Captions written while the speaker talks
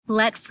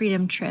Let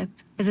Freedom Trip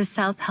is a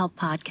self-help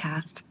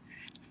podcast.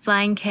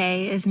 Flying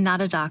K is not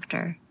a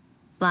doctor.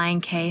 Flying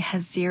K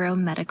has zero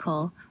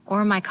medical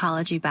or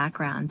mycology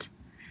background.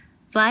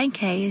 Flying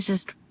K is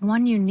just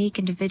one unique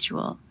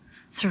individual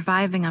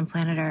surviving on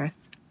planet Earth.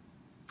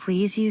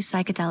 Please use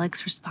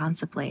psychedelics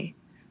responsibly.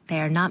 They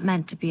are not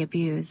meant to be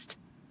abused.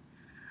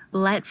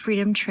 Let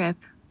Freedom Trip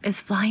is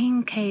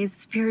Flying K's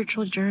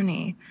spiritual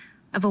journey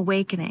of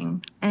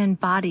awakening and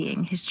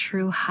embodying his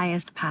true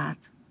highest path.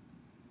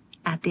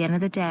 At the end of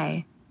the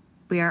day,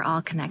 we are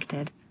all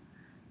connected.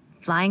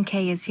 Flying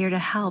K is here to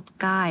help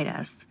guide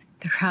us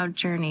throughout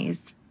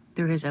journeys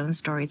through his own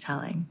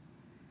storytelling.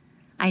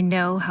 I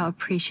know how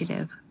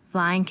appreciative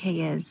Flying K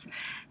is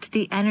to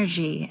the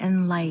energy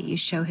and light you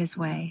show his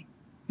way.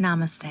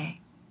 Namaste.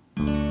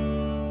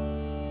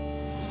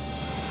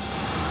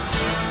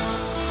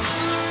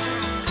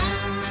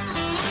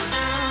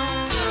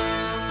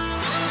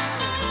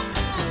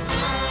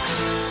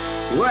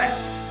 Let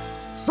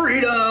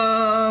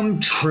Freedom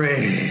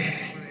Trip,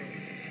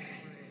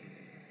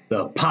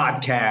 the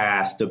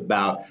podcast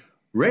about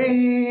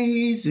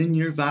raising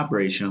your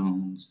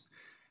vibrations,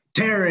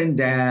 tearing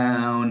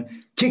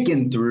down,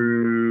 kicking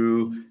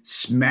through,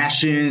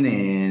 smashing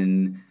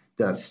in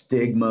the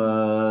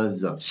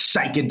stigmas of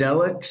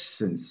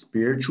psychedelics and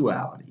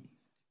spirituality.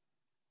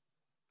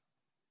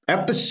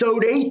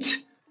 Episode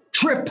 8,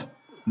 trip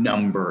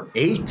number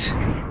 8,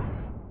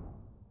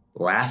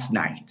 last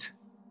night.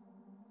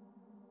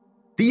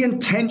 The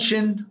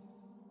intention,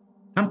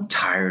 I'm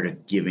tired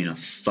of giving a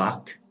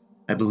fuck.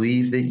 I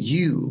believe that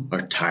you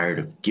are tired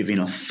of giving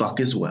a fuck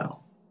as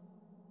well.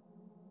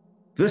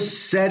 The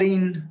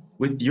setting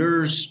with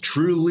yours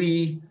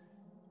truly,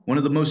 one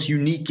of the most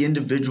unique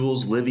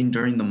individuals living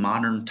during the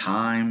modern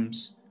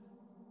times,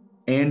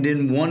 and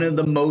in one of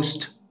the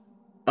most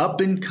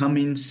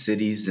up-and-coming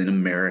cities in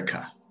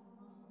America.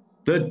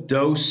 The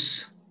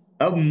dose,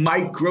 a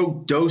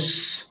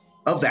microdose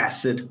of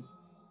acid,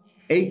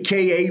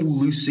 aka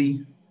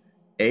Lucy,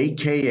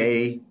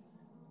 aka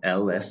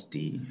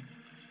LSD.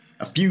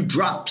 A few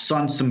drops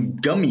on some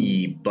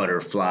gummy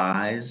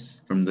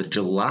butterflies from the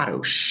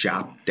gelato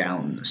shop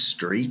down the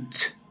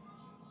street.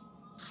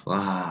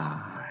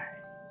 Fly.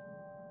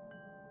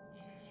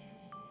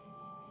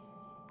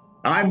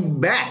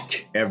 I'm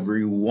back,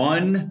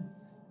 everyone.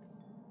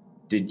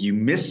 Did you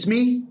miss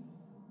me?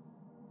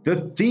 The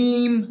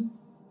theme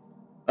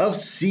of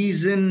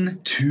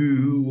season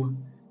 2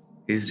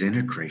 is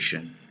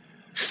integration.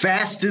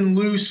 Fast and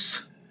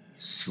loose,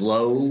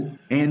 slow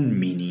and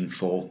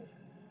meaningful.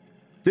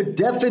 The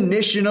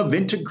definition of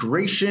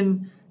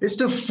integration is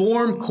to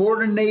form,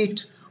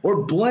 coordinate,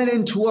 or blend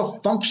into a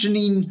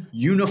functioning,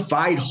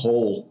 unified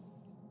whole.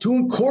 To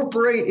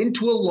incorporate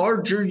into a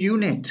larger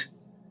unit.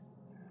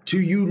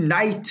 To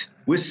unite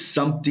with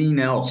something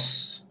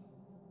else.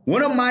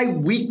 One of my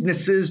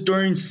weaknesses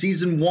during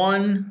season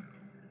 1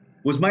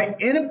 was my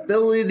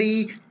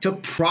inability to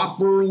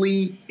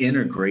properly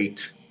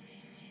integrate.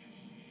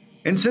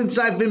 And since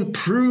I've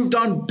improved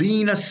on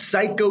being a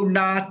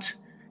psychonaut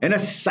and a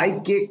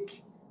psychic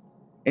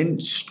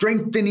and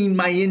strengthening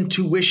my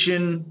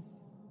intuition,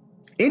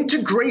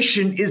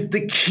 integration is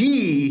the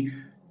key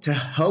to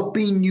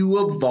helping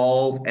you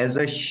evolve as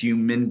a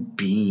human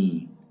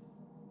being.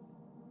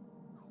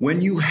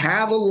 When you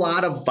have a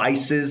lot of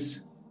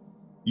vices,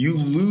 you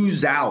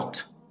lose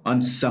out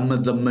on some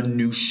of the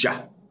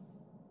minutia.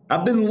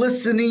 I've been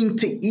listening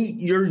to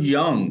Eat Your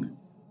Young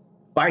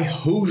by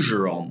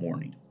Hozier all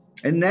morning.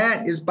 And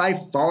that is by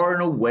far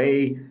and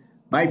away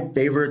my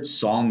favorite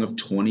song of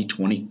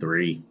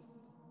 2023.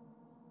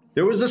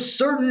 There was a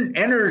certain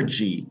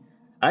energy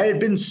I had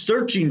been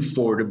searching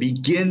for to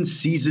begin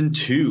season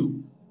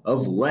 2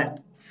 of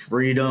Let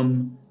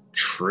Freedom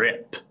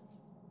Trip.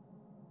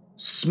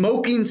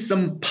 Smoking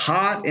some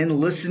pot and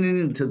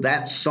listening to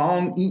that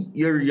song, Eat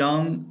Your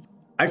Young,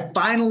 I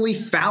finally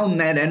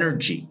found that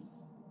energy.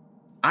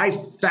 I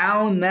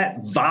found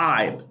that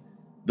vibe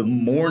the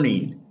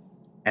morning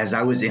as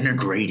I was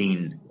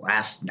integrating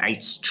last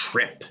night's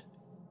trip.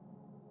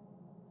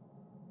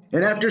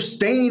 And after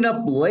staying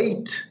up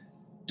late,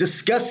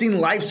 discussing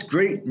life's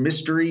great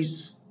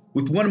mysteries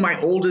with one of my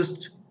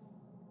oldest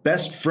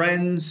best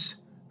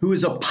friends, who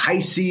is a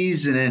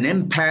Pisces and an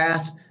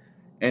empath,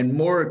 and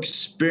more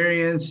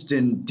experienced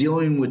in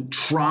dealing with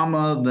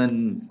trauma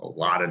than a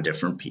lot of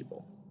different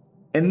people.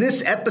 In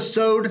this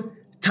episode,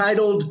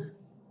 titled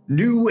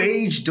New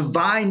Age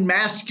Divine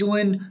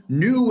Masculine,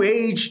 New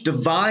Age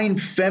Divine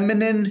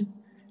Feminine,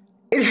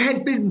 it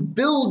had been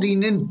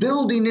building and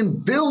building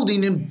and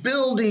building and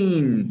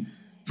building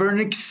for an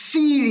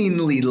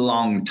exceedingly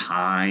long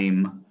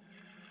time.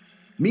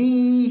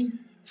 Me,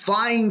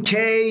 Flying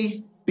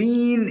K,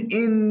 being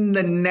in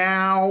the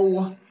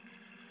now,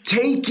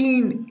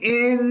 taking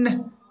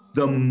in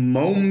the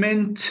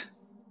moment.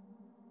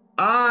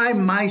 I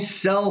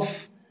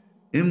myself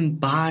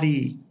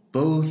embody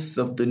both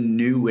of the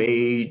New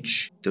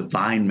Age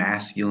Divine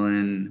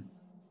Masculine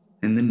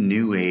and the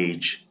New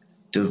Age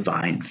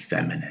Divine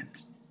Feminine.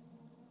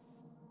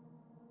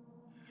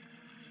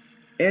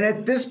 And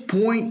at this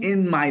point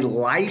in my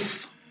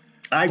life,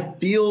 I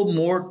feel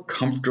more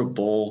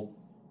comfortable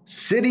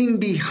sitting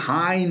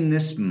behind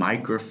this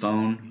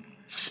microphone,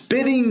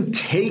 spitting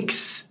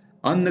takes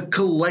on the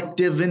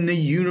collective and the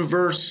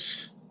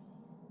universe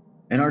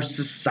and our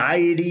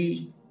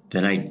society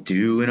than I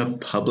do in a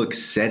public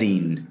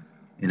setting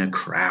in a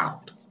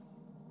crowd.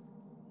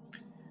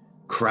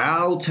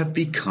 Crowds have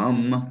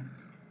become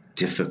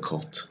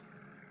difficult.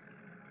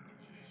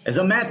 As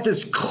I'm at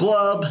this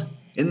club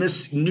in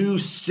this new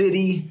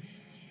city,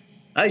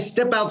 I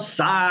step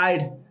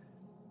outside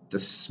to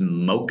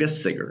smoke a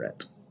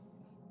cigarette.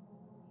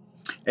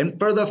 And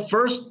for the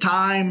first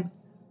time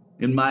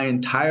in my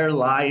entire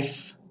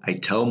life, I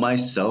tell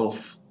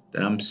myself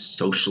that I'm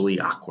socially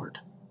awkward.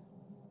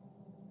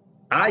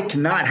 I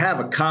cannot have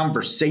a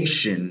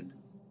conversation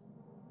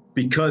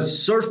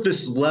because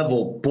surface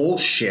level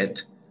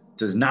bullshit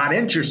does not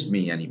interest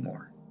me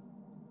anymore.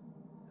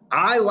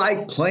 I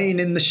like playing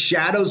in the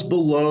shadows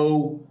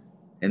below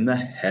and the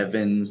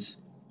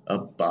heavens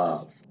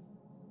above.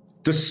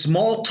 The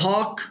small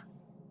talk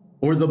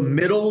or the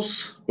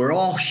middles where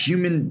all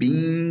human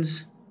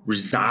beings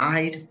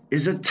reside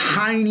is a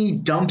tiny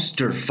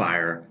dumpster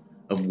fire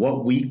of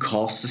what we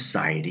call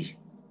society.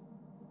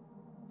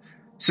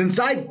 Since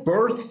I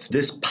birthed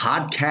this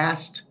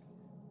podcast,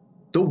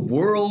 the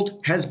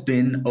world has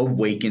been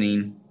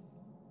awakening.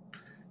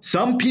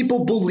 Some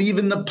people believe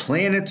in the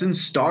planets and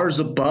stars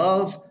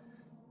above.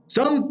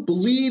 Some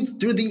believe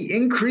through the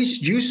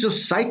increased use of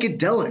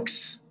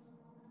psychedelics.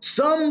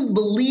 Some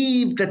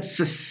believe that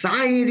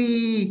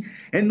society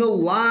and the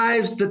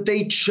lives that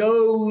they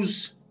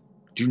chose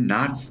do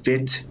not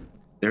fit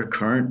their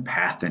current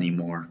path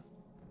anymore.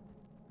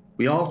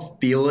 We all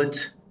feel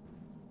it.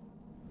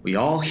 We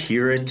all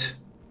hear it.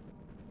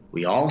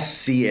 We all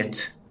see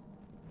it.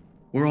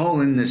 We're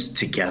all in this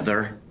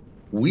together.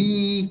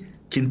 We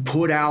can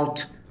put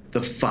out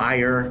the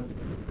fire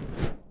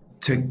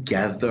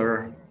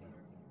together.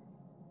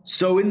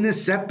 So in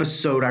this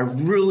episode, I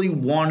really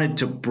wanted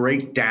to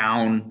break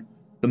down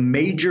the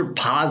major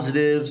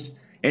positives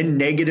and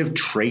negative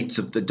traits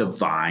of the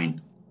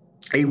divine.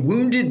 A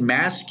wounded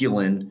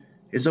masculine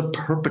is a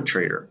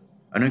perpetrator,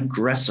 an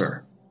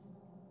aggressor,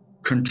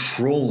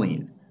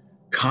 controlling,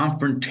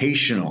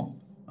 confrontational,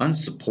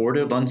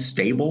 unsupportive,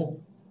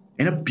 unstable,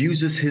 and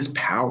abuses his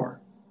power.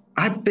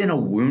 I've been a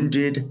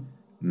wounded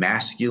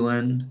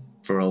masculine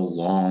for a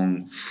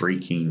long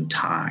freaking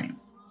time.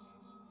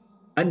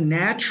 A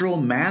natural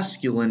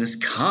masculine is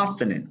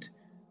confident,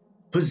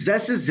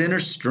 possesses inner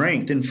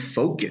strength and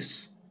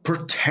focus,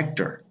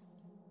 protector,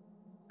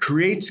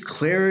 creates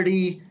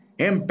clarity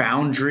and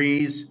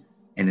boundaries,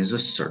 and is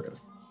assertive.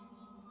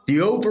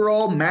 The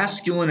overall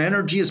masculine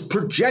energy is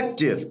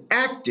projective,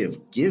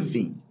 active,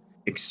 giving,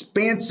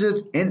 expansive,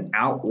 and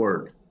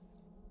outward.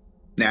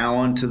 Now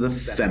onto the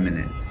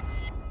feminine.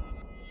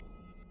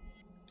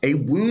 A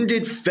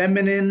wounded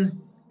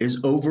feminine is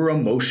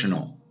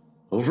over-emotional,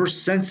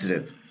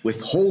 oversensitive,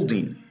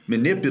 withholding,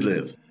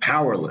 manipulative,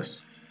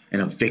 powerless,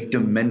 and a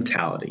victim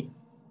mentality.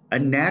 A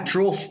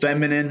natural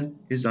feminine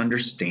is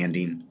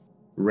understanding,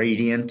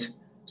 radiant,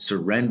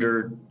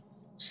 surrendered,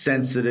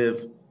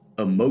 sensitive,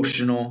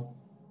 emotional,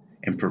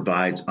 and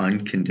provides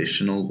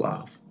unconditional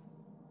love.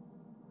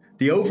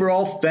 The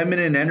overall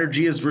feminine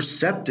energy is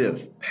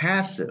receptive,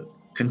 passive,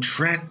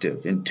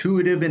 contractive,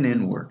 intuitive, and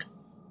inward.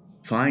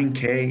 Flying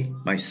K,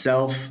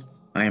 myself,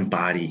 I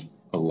embody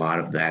a lot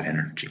of that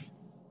energy.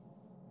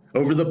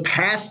 Over the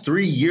past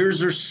 3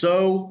 years or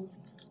so,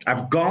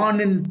 I've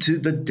gone into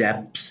the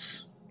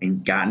depths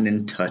and gotten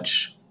in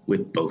touch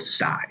with both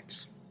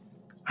sides.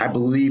 I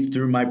believe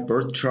through my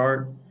birth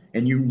chart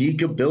and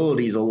unique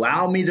abilities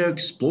allow me to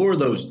explore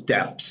those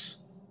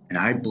depths, and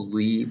I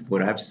believe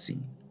what I've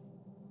seen.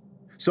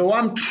 So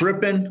I'm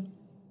tripping,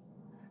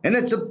 and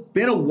it's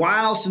been a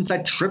while since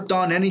I tripped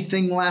on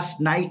anything last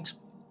night.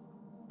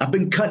 I've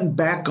been cutting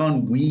back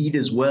on weed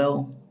as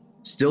well,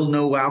 still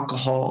no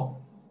alcohol.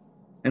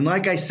 And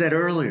like I said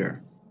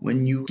earlier,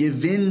 when you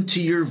give in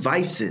to your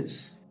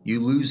vices,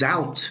 you lose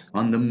out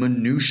on the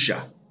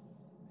minutia.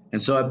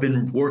 And so I've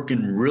been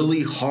working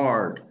really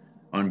hard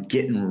on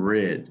getting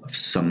rid of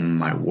some of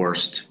my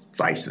worst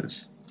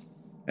vices.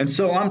 And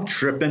so I'm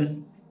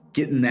tripping,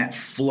 getting that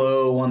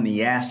flow on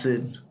the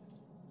acid,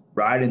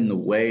 riding the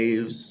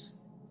waves,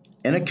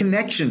 and a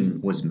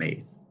connection was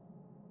made.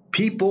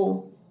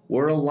 People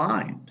were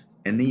aligned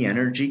and the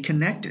energy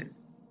connected.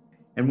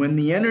 And when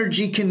the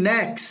energy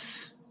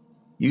connects,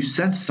 you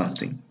sense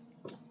something.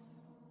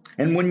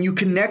 And when you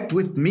connect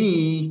with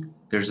me,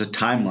 there's a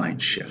timeline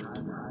shift.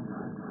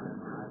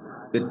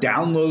 The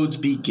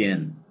downloads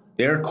begin.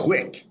 They're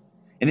quick.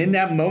 And in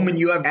that moment,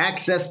 you have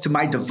access to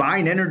my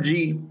divine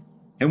energy.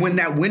 And when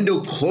that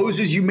window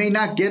closes, you may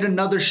not get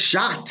another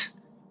shot.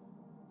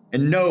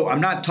 And no,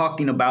 I'm not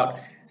talking about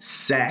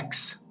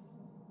sex,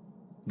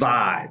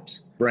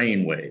 vibes,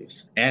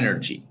 brainwaves,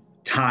 energy,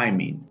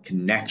 timing,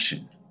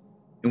 connection.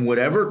 In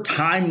whatever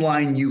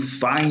timeline you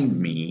find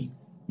me,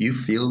 you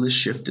feel the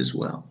shift as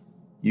well.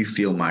 You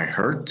feel my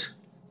hurt.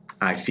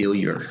 I feel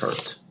your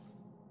hurt.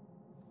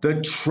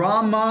 The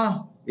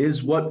trauma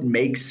is what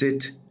makes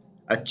it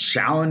a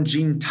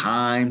challenging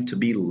time to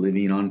be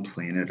living on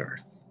planet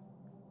Earth.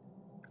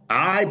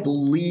 I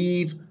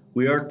believe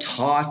we are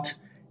taught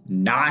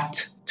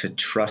not to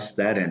trust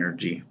that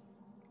energy.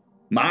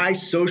 My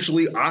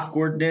socially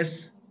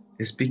awkwardness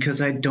is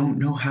because I don't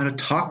know how to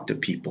talk to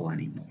people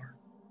anymore.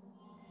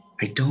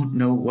 I don't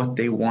know what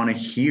they want to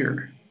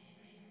hear.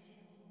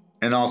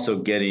 And also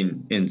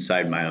getting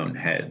inside my own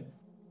head,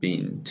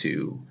 being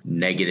too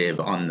negative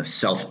on the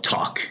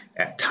self-talk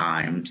at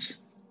times.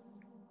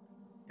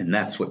 And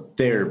that's what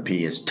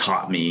therapy has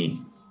taught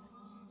me.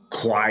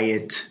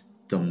 Quiet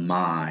the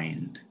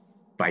mind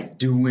by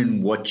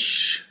doing what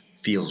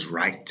feels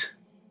right.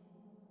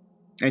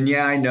 And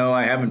yeah, I know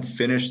I haven't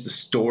finished the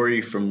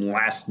story from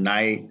last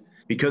night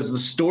because the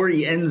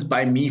story ends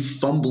by me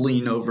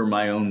fumbling over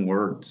my own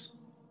words.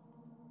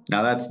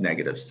 Now that's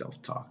negative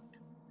self-talk.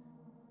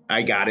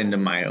 I got into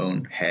my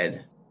own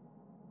head.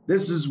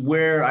 This is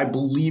where I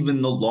believe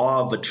in the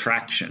law of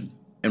attraction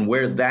and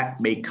where that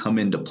may come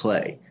into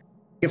play.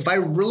 If I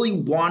really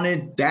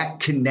wanted that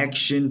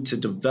connection to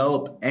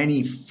develop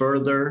any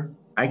further,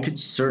 I could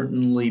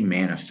certainly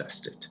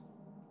manifest it.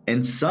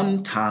 And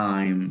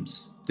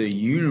sometimes the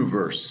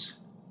universe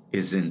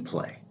is in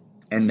play,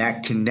 and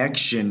that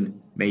connection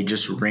may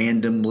just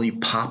randomly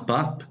pop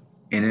up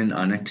in an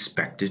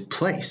unexpected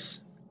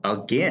place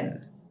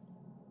again.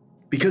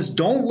 Because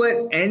don't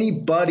let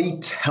anybody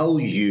tell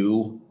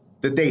you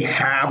that they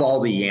have all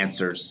the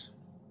answers.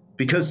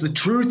 Because the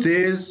truth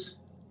is,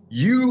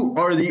 you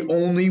are the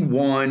only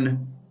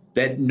one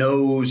that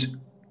knows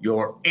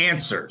your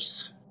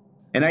answers.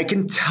 And I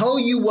can tell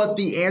you what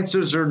the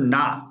answers are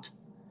not.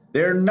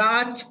 They're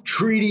not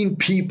treating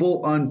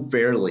people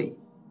unfairly.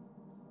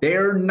 They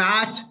are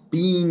not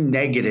being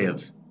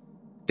negative.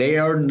 They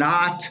are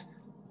not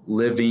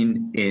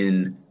living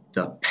in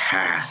the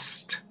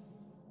past.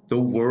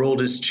 The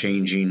world is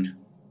changing.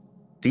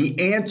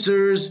 The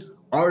answers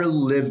are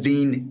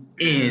living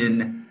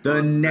in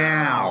the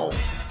now.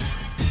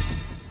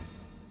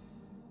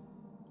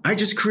 I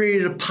just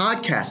created a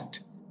podcast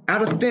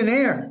out of thin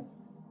air.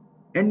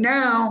 And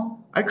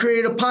now I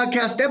created a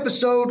podcast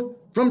episode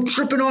from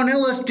tripping on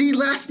LSD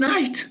last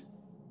night.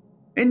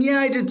 And yeah,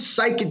 I did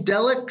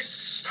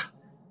psychedelics.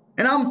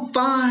 And I'm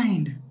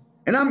fine.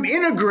 And I'm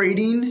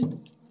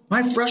integrating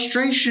my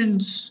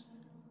frustrations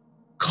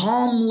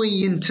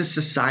calmly into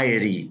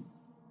society.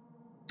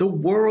 The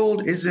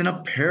world is in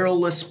a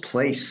perilous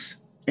place.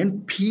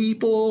 And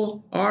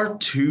people are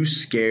too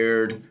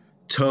scared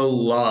to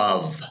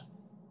love.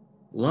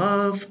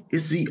 Love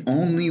is the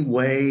only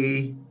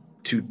way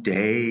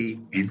today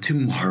and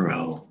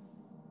tomorrow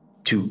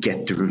to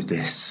get through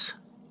this.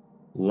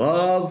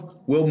 Love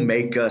will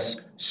make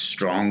us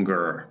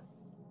stronger.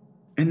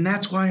 And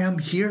that's why I'm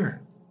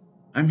here.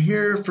 I'm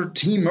here for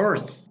Team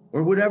Earth,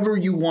 or whatever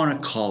you want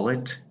to call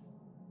it.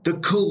 The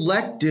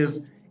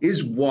collective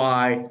is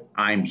why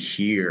I'm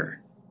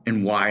here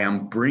and why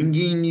I'm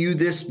bringing you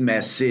this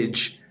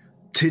message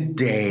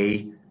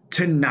today,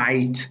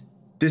 tonight,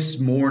 this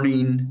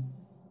morning,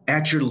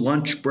 at your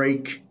lunch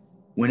break,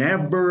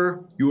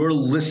 whenever you're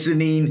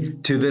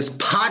listening to this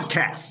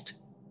podcast.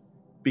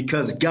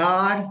 Because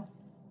God,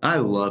 I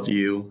love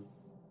you.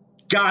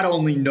 God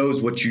only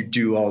knows what you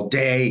do all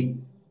day.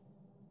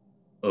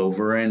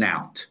 Over and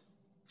out,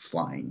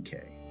 Flying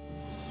K.